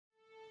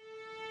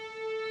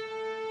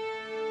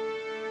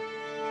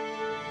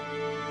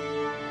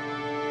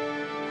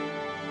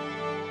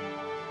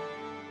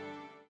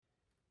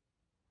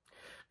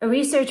A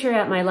researcher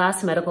at my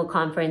last medical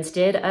conference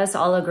did us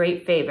all a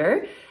great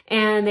favor,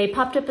 and they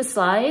popped up a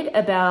slide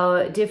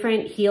about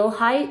different heel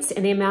heights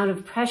and the amount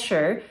of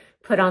pressure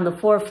put on the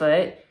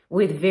forefoot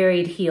with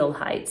varied heel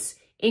heights.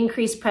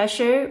 Increased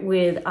pressure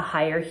with a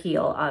higher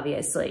heel,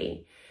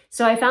 obviously.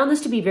 So I found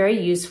this to be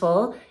very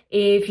useful.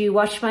 If you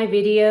watched my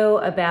video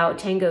about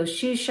Tango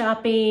shoe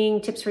shopping,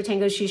 tips for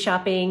Tango shoe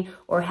shopping,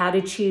 or how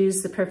to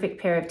choose the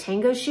perfect pair of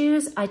Tango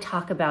shoes, I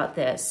talk about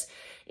this.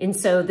 And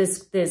so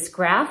this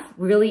graph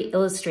really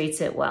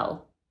illustrates it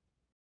well.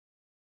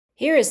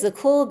 Here is the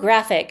cool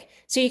graphic.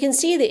 So you can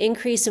see the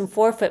increase in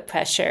forefoot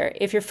pressure.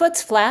 If your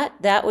foot's flat,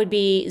 that would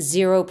be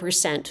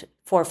 0%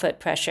 forefoot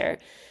pressure.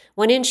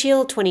 1-inch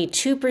heel,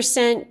 22%,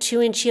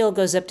 2-inch heel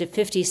goes up to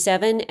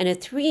 57%, and a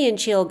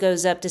 3-inch heel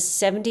goes up to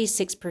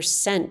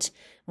 76%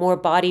 more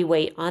body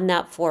weight on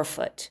that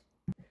forefoot.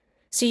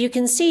 So you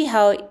can see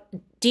how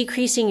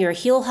decreasing your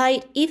heel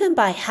height, even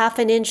by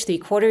 1/2 inch,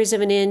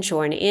 3/4 inch, or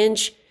 1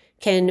 inch,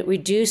 can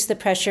reduce the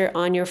pressure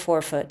on your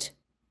forefoot.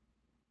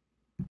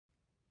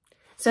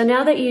 So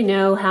now that you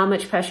know how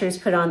much pressure is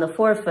put on the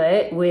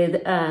forefoot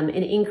with an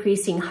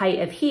increasing height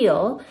of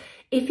heel,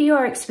 if you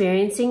are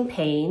experiencing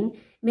pain,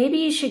 maybe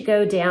you should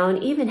go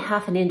down even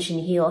 1/2 inch in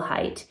heel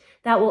height.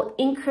 That will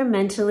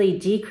incrementally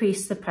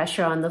decrease the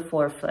pressure on the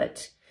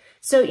forefoot.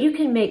 So you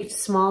can make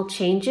small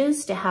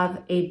changes to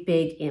have a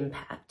big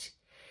impact.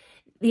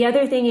 The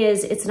other thing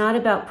is, it's not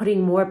about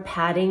putting more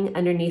padding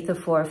underneath the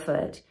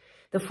forefoot.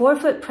 The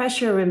forefoot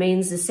pressure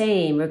remains the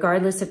same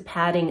regardless of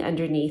padding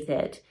underneath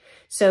it.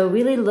 So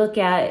really look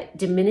at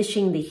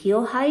diminishing the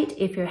heel height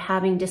if you're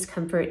having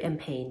discomfort and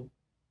pain.